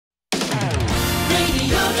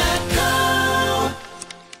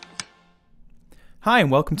Hi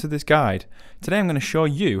and welcome to this guide. Today I'm going to show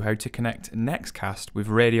you how to connect NextKast with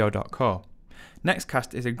Radio.co.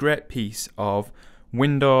 NextKast is a great piece of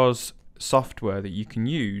Windows software that you can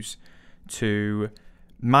use to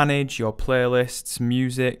manage your playlists,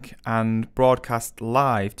 music and broadcast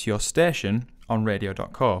live to your station on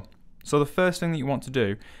Radio.co. So the first thing that you want to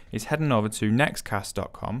do is head on over to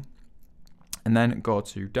NextKast.com and then go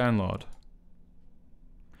to download.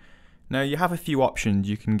 Now you have a few options.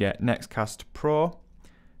 You can get NextKast Pro,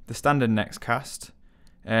 the standard NextKast,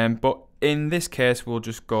 but in this case we'll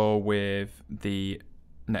just go with the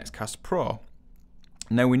NextKast Pro.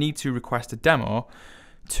 Now we need to request a demo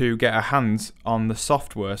to get our hands on the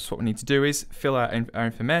software, so what we need to do is fill out our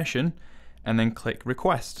information and then click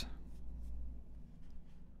request.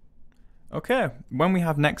 Okay, when we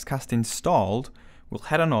have NextKast installed, we'll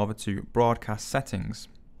head on over to broadcast settings.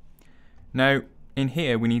 Now in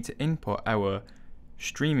here we need to input our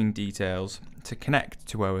streaming details to connect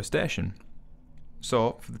to our station.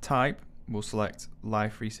 So for the type we'll select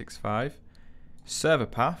Live 365, server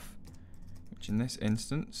path, which in this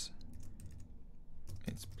instance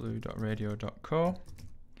it's blue.radio.co.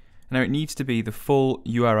 Now it needs to be the full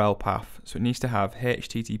URL path, so it needs to have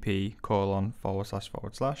http://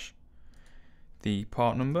 the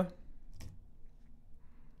port number,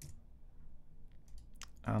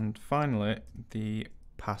 and finally the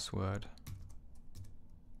password.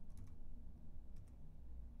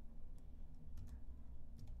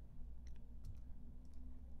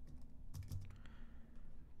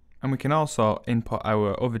 And we can also input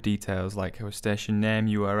our other details like our station name,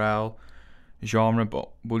 URL, genre, but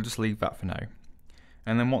we'll just leave that for now.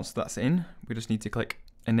 And then once that's in, we just need to click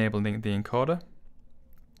enable the encoder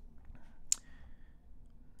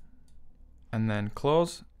and then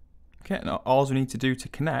close. Okay, now all we need to do to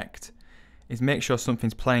connect is make sure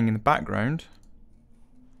something's playing in the background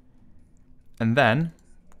and then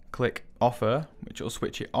click offer, which will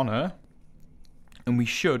switch it on her, and we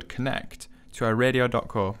should connect to our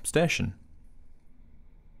Radio.co station.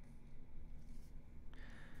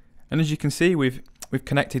 And as you can see, we've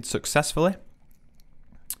connected successfully,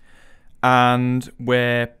 and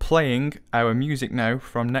we're playing our music now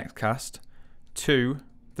from NextKast to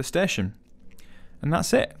the station. And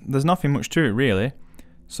that's it. There's nothing much to it really.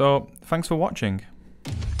 So thanks for watching.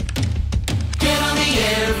 Get on the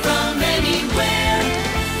air.